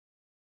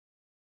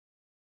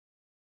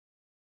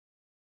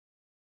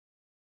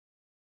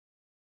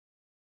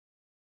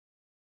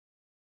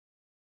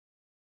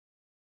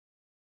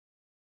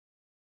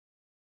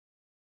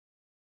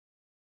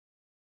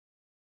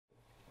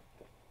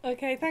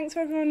Okay, thanks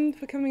for everyone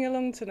for coming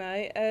along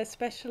tonight,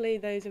 especially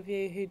those of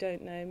you who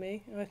don't know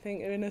me. I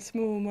think are in a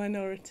small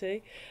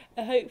minority.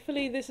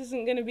 Hopefully this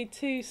isn't going to be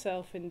too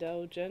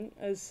self-indulgent,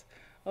 as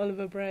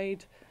Oliver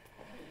Braid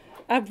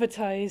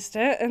advertised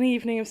it, an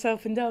evening of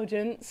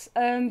self-indulgence.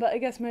 But I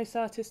guess most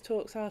artist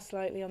talks are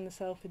slightly on the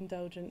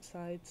self-indulgent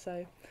side,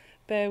 so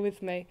bear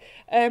with me.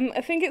 I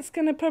think it's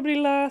going to probably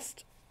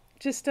last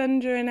just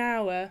under an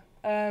hour.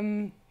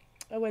 I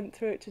went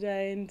through it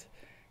today and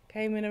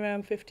came in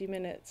around 50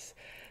 minutes.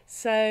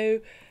 So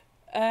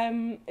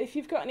if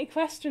you've got any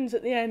questions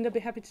at the end, I'll be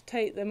happy to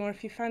take them, or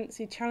if you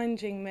fancy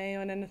challenging me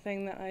on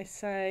anything that I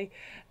say,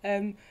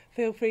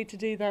 feel free to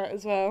do that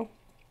as well.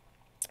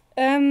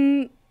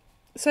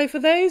 So for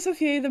those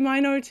of you, the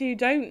minority who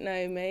don't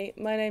know me,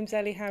 my name's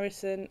Ellie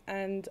Harrison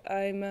and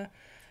I'm a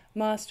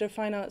Master of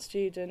Fine Arts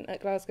student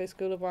at Glasgow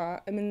School of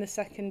Art. I'm in the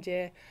second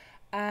year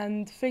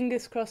and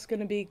fingers crossed going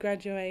to be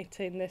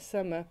graduating this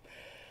summer.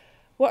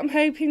 What I'm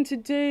hoping to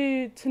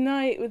do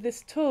tonight with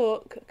this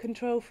talk,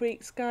 Control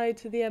Freak's Guide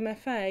to the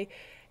MFA,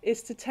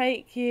 is to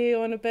take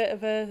you on a bit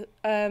of a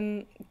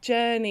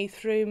journey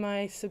through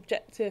my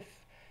subjective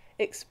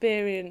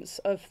experience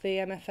of the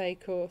MFA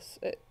course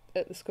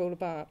at the School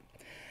of Art,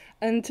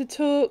 and to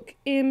talk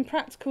in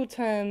practical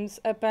terms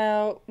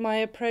about my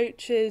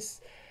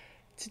approaches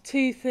to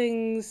two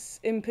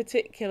things in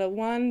particular,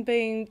 one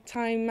being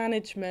time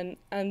management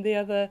and the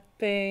other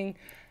being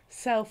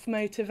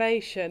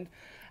self-motivation.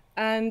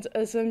 And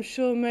as I'm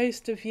sure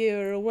most of you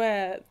are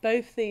aware,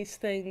 both these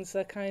things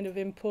are kind of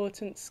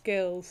important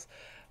skills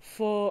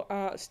for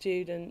art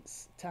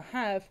students to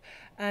have,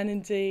 and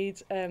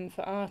indeed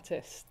for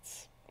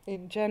artists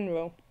in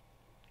general.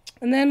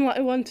 And then what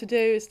I want to do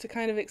is to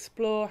kind of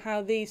explore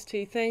how these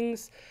two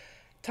things,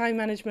 time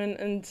management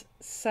and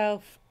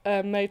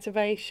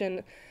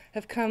self-motivation,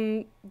 have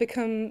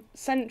become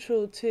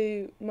central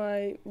to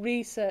my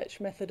research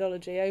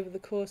methodology over the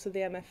course of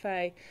the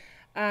MFA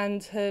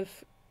and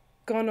have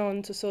gone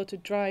on to sort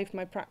of drive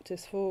my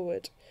practice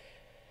forward.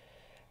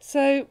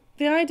 So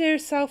the idea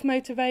of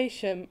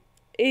self-motivation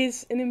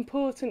is an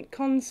important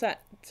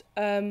concept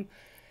in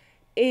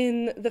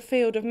the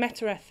field of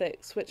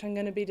metaethics, which I'm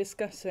going to be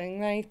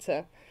discussing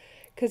later,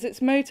 because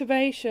it's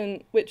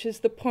motivation which is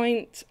the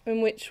point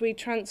in which we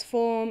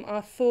transform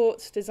our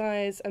thoughts,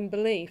 desires and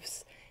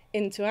beliefs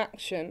into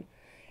action.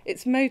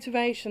 It's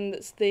motivation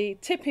that's the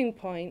tipping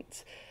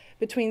point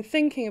between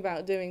thinking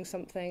about doing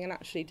something and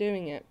actually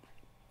doing it.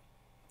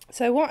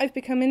 So what I've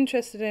become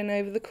interested in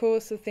over the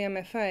course of the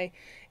MFA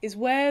is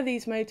where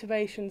these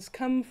motivations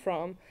come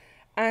from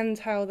and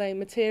how they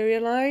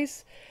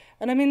materialise.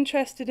 And I'm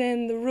interested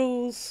in the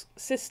rules,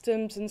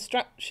 systems and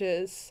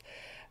structures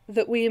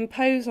that we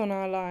impose on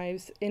our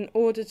lives in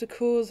order to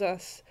cause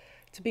us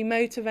to be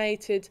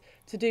motivated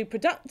to do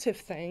productive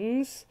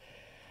things.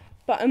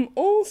 But I'm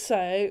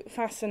also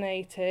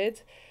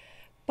fascinated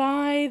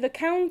by the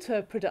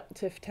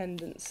counterproductive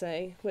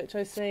tendency, which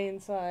I see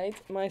inside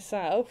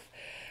myself,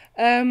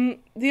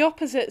 the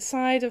opposite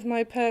side of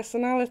my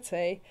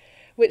personality,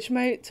 which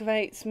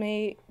motivates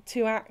me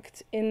to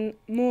act in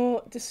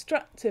more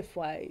destructive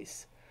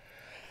ways.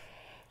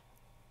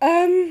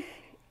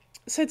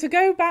 So to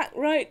go back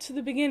right to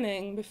the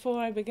beginning, before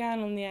I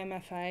began on the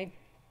MFA,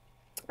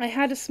 I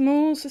had a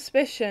small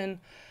suspicion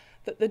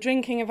that the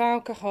drinking of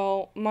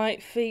alcohol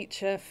might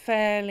feature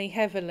fairly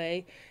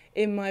heavily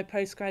in my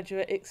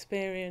postgraduate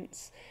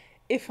experience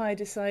if I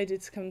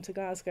decided to come to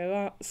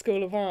Glasgow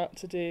School of Art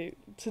to do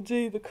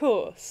the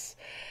course.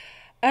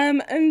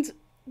 And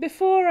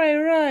before I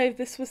arrived,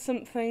 this was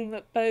something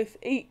that both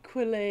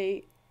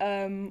equally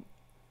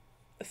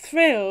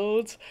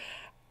thrilled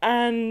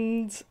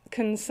and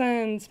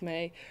concerned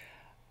me.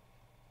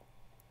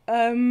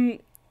 I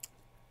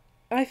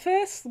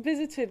first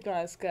visited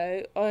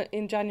Glasgow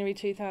in January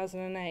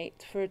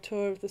 2008 for a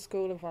tour of the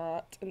School of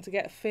Art and to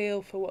get a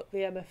feel for what the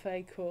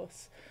MFA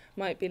course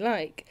might be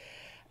like.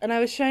 And I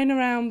was shown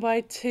around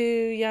by two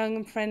young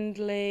and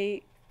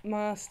friendly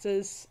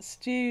master's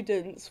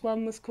students.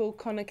 One was called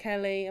Connor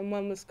Kelly and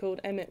one was called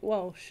Emmett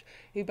Walsh,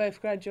 who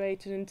both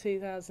graduated in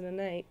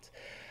 2008.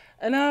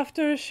 And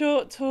after a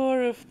short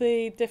tour of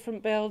the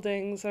different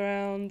buildings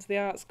around the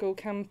art school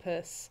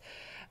campus,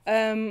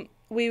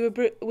 we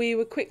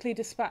were quickly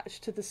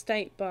dispatched to the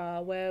State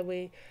Bar, where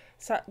we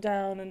sat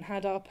down and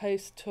had our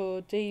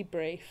post-tour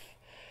debrief.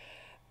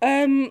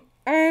 And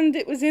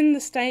it was in the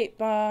State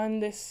Bar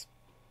on this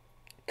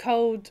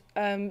cold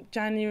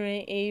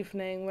January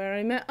evening where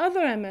I met other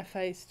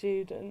MFA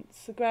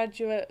students, a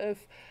graduate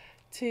of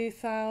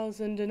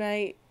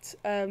 2008,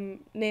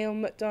 Neil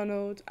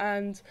MacDonald,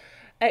 and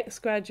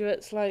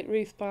ex-graduates like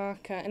Ruth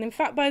Barker. And in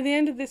fact, by the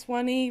end of this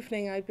one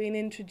evening, I'd been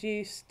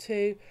introduced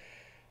to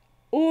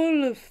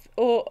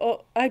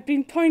I'd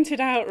been pointed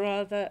out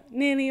rather,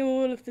 nearly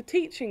all of the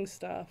teaching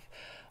staff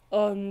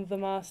on the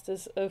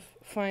Masters of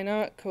Fine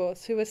Art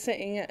course who were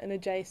sitting at an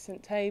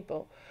adjacent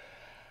table.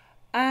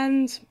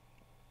 And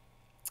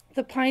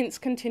the pints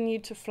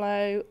continued to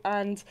flow,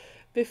 and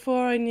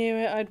before I knew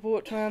it, I'd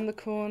walked around the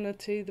corner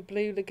to the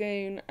Blue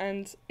Lagoon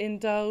and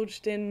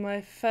indulged in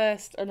my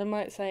first, and I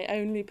might say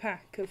only,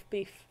 pack of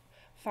beef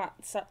fat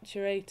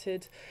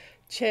saturated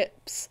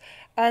chips,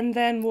 and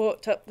then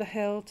walked up the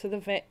hill to the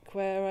Vic,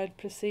 where I'd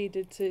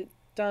proceeded to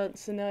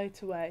dance the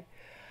night away.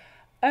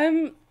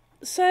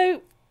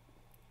 So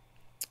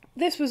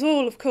this was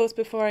all, of course,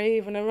 before I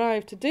even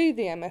arrived to do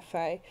the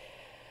MFA.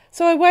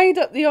 So I weighed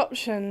up the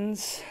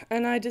options,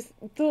 and I just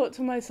thought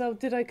to myself,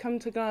 did I come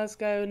to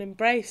Glasgow and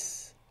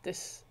embrace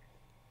this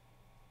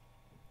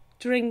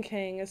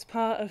drinking as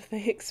part of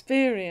the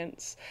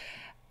experience?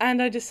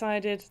 And I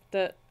decided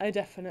that I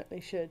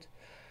definitely should.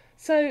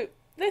 So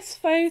this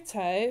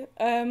photo,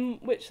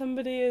 which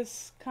somebody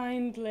has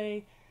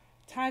kindly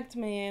tagged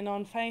me in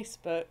on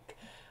Facebook,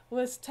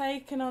 was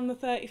taken on the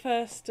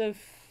 31st of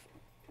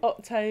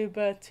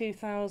October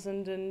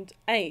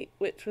 2008,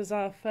 which was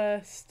our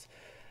first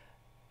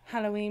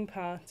Halloween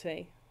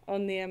party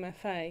on the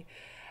MFA.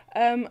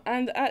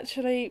 And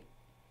actually,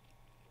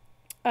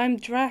 I'm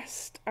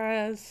dressed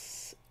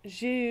as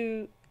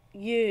Zhu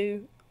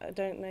Yu, I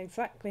don't know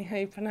exactly how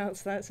you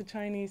pronounce that, it's a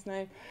Chinese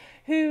name,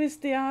 who is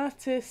the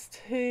artist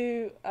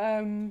who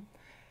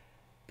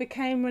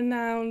became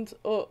renowned,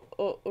 or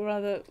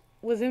rather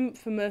was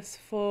infamous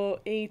for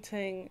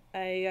eating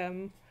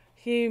a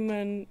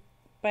human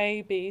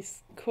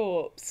baby's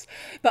corpse.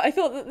 But I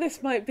thought that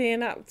this might be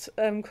an apt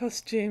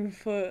costume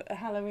for a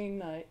Halloween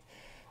night.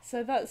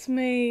 So that's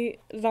me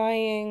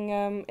lying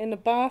in a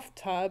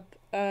bathtub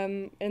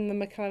in the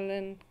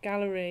McClellan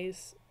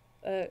Galleries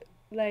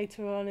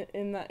later on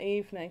in that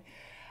evening.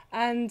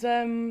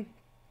 And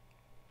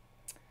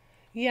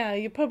yeah,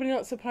 you're probably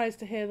not surprised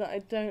to hear that I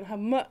don't have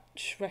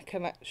much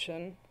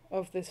recollection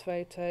of this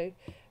photo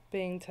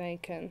being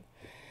taken.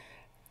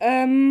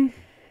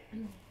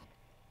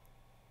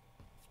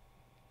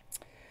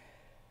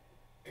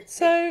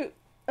 So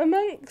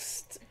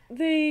amongst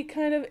the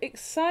kind of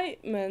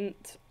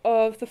excitement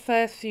of the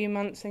first few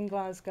months in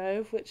Glasgow,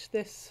 of which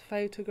this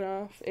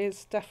photograph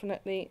is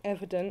definitely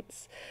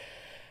evidence,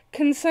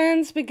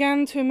 concerns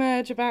began to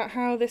emerge about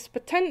how this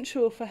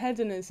potential for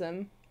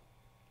hedonism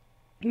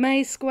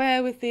may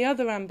square with the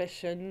other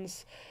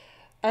ambitions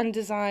and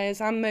desires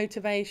and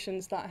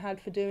motivations that I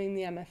had for doing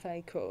the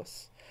MFA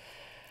course.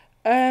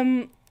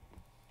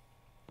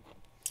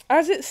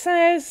 As it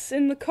says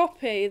in the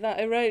copy that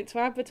I wrote to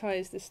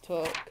advertise this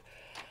talk,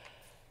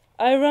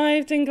 I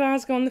arrived in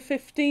Glasgow on the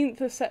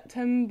 15th of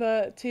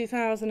September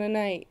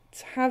 2008,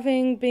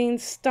 having been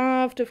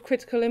starved of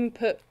critical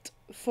input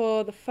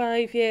for the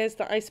 5 years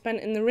that I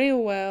spent in the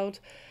real world.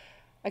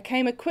 I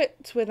came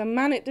equipped with a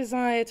manic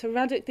desire to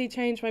radically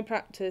change my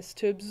practice,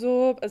 to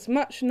absorb as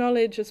much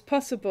knowledge as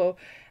possible,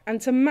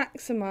 and to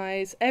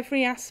maximise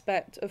every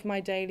aspect of my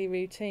daily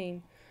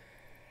routine.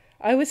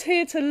 I was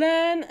here to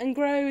learn and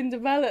grow and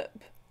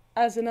develop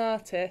as an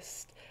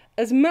artist,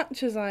 as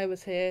much as I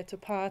was here to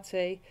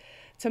party,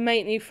 to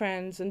make new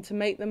friends, and to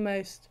make the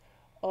most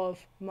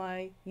of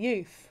my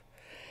youth.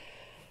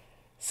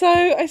 So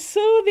I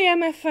saw the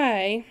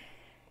MFA,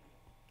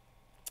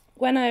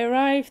 when I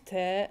arrived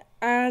here,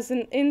 as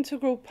an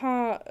integral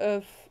part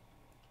of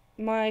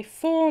my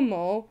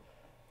formal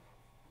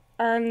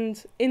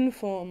and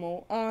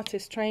informal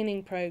artist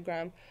training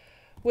programme,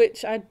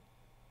 which I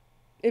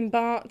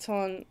embarked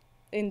on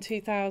in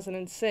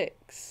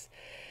 2006,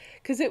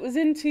 because it was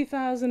in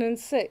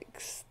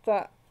 2006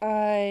 that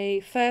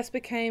I first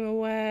became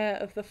aware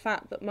of the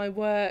fact that my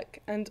work,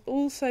 and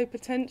also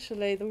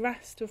potentially the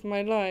rest of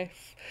my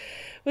life,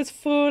 was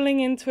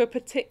falling into a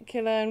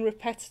particular and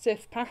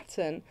repetitive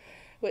pattern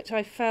which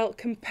I felt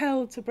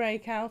compelled to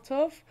break out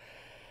of.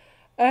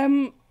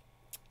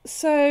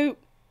 So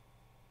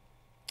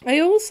I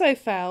also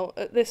felt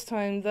at this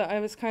time that I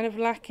was kind of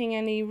lacking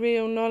any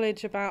real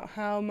knowledge about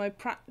how my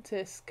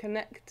practice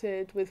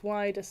connected with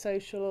wider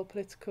social or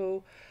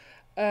political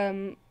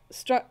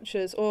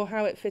structures, or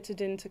how it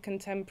fitted into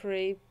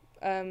contemporary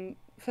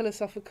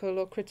philosophical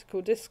or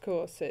critical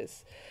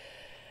discourses.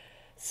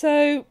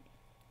 So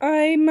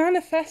I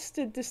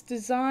manifested this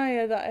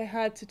desire that I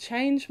had to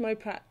change my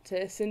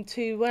practice in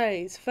two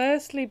ways.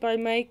 Firstly, by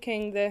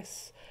making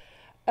this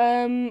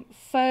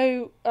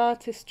faux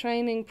artist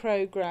training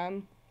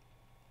programme,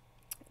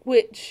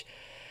 which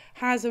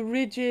has a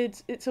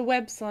rigid, it's a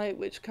website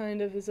which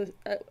kind of is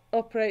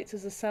operates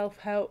as a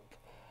self-help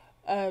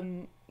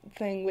thing,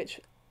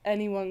 which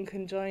anyone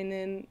can join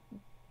in,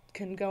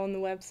 can go on the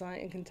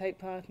website and can take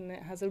part in it.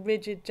 It has a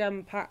rigid,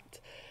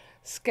 jam-packed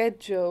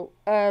schedule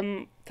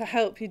to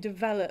help you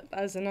develop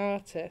as an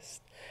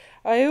artist.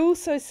 I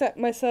also set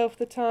myself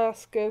the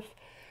task of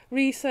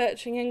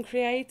researching and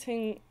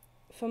creating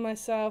for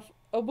myself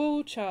a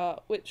wall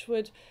chart which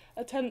would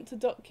attempt to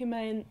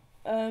document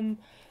the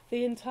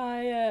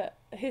entire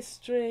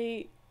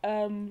history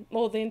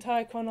or the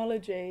entire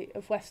chronology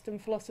of Western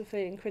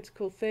philosophy and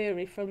critical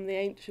theory from the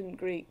ancient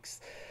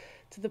Greeks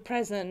to the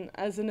present,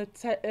 as an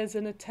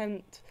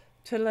attempt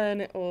to learn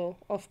it all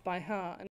off by heart.